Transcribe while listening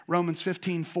Romans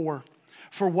 15:4.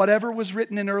 For whatever was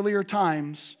written in earlier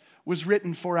times was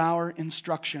written for our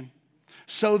instruction,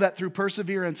 so that through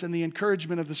perseverance and the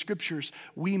encouragement of the Scriptures,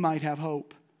 we might have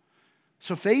hope.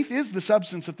 So faith is the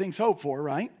substance of things hoped for,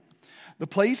 right? To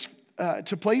place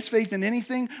faith in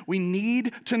anything, we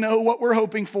need to know what we're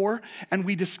hoping for, and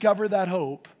we discover that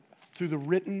hope through the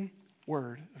written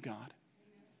Word of God,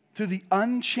 through the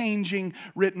unchanging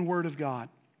written Word of God.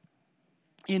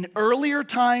 In earlier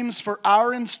times for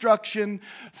our instruction,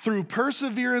 through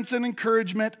perseverance and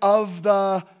encouragement of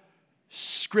the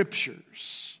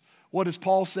Scriptures. What does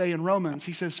Paul say in Romans?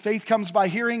 He says, faith comes by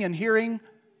hearing, and hearing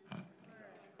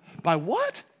by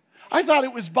what? I thought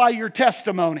it was by your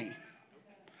testimony.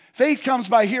 Faith comes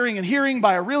by hearing, and hearing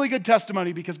by a really good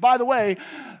testimony, because, by the way,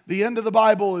 the end of the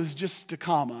Bible is just a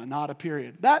comma, not a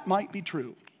period. That might be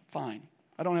true. Fine.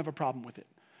 I don't have a problem with it.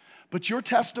 But your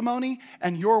testimony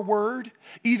and your word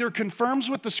either confirms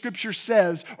what the Scripture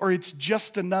says, or it's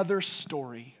just another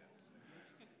story.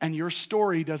 And your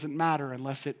story doesn't matter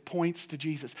unless it points to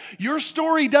Jesus. Your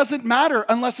story doesn't matter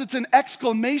unless it's an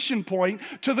exclamation point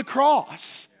to the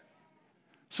cross.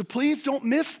 So please don't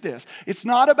miss this. It's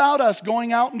not about us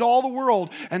going out into all the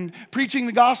world and preaching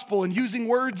the gospel and using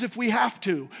words if we have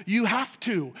to. You have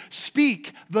to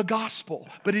speak the gospel,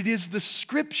 but it is the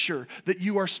Scripture that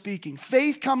you are speaking.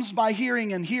 Faith comes by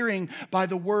hearing, and hearing by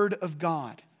the Word of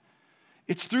God.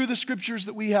 It's through the Scriptures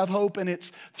that we have hope, and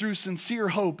it's through sincere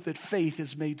hope that faith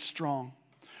is made strong.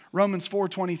 Romans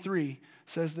 4:23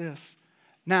 says this,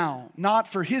 now, not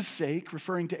for his sake,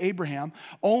 referring to Abraham,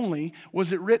 only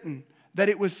was it written that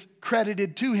it was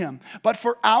credited to him, but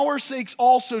for our sakes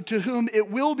also, to whom it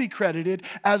will be credited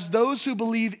as those who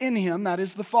believe in him, that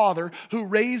is the Father, who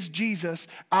raised Jesus,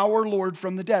 our Lord,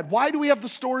 from the dead. Why do we have the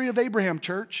story of Abraham,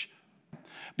 church?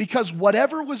 Because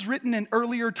whatever was written in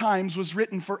earlier times was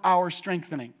written for our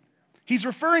strengthening. He's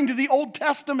referring to the Old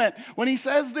Testament when he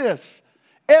says this.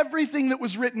 Everything that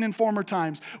was written in former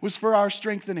times was for our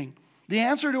strengthening. The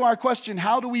answer to our question,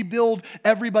 how do we build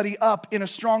everybody up in a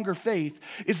stronger faith,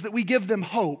 is that we give them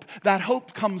hope. That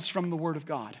hope comes from the Word of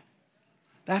God.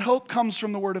 That hope comes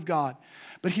from the Word of God.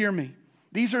 But hear me,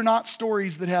 these are not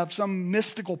stories that have some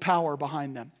mystical power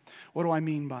behind them. What do I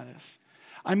mean by this?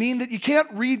 I mean that you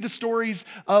can't read the stories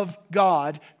of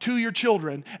God to your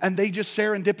children and they just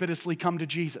serendipitously come to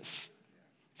Jesus.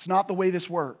 It's not the way this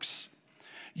works.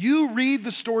 You read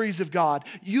the stories of God.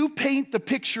 You paint the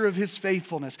picture of His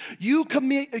faithfulness. You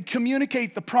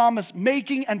communicate the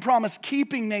promise-making and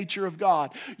promise-keeping nature of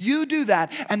God. You do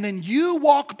that, and then you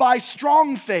walk by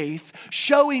strong faith,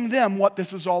 showing them what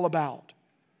this is all about.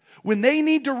 When they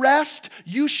need to rest,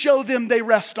 you show them they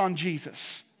rest on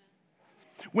Jesus.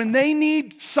 When they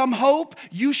need some hope,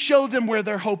 you show them where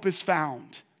their hope is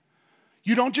found.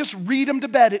 You don't just read them to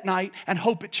bed at night and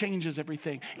hope it changes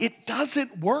everything. It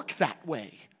doesn't work that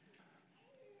way.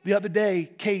 The other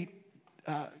day, Kate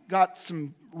got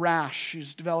some rash.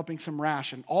 She's developing some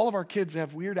rash. And all of our kids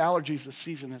have weird allergies this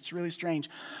season. It's really strange.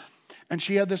 And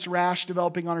she had this rash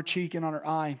developing on her cheek and on her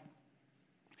eye.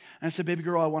 And I said, baby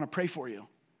girl, I want to pray for you.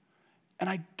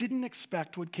 And I didn't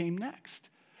expect what came next.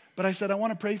 But I said, I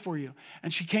want to pray for you.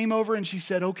 And she came over and she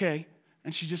said, okay.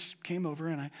 And she just came over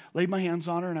and I laid my hands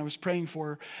on her and I was praying for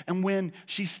her. And when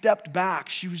she stepped back,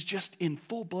 she was just in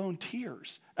full-blown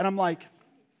tears. And I'm like,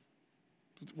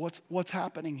 what's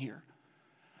happening here?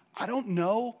 I don't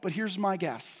know, but here's my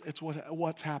guess. It's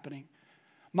what's happening.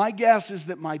 My guess is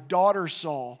that my daughter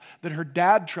saw that her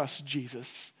dad trusts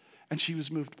Jesus and she was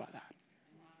moved by that.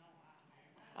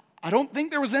 I don't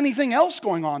think there was anything else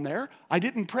going on there. I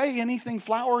didn't pray anything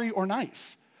flowery or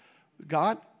nice.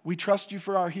 God, we trust you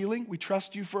for our healing. We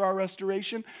trust you for our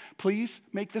restoration. Please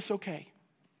make this okay.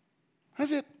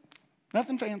 That's it.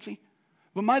 Nothing fancy.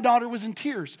 But my daughter was in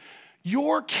tears.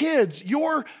 Your kids,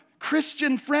 your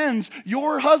Christian friends,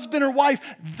 your husband or wife,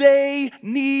 they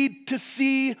need to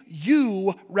see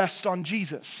you rest on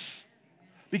Jesus.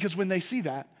 Because when they see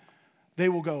that, they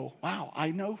will go, wow, I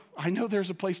know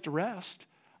there's a place to rest.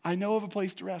 I know of a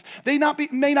place to rest. They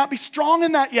may not be strong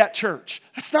in that yet, church.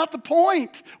 That's not the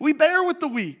point. We bear with the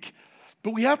weak.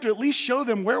 But we have to at least show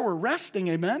them where we're resting,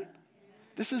 amen?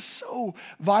 This is so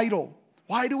vital.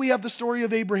 Why do we have the story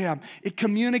of Abraham? It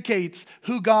communicates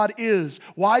who God is.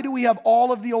 Why do we have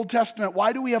all of the Old Testament?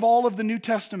 Why do we have all of the New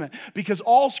Testament? Because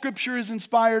all Scripture is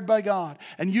inspired by God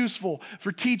and useful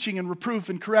for teaching and reproof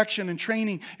and correction and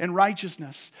training in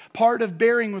righteousness. Part of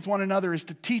bearing with one another is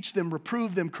to teach them,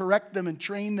 reprove them, correct them, and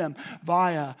train them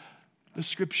via the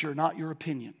Scripture, not your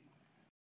opinion.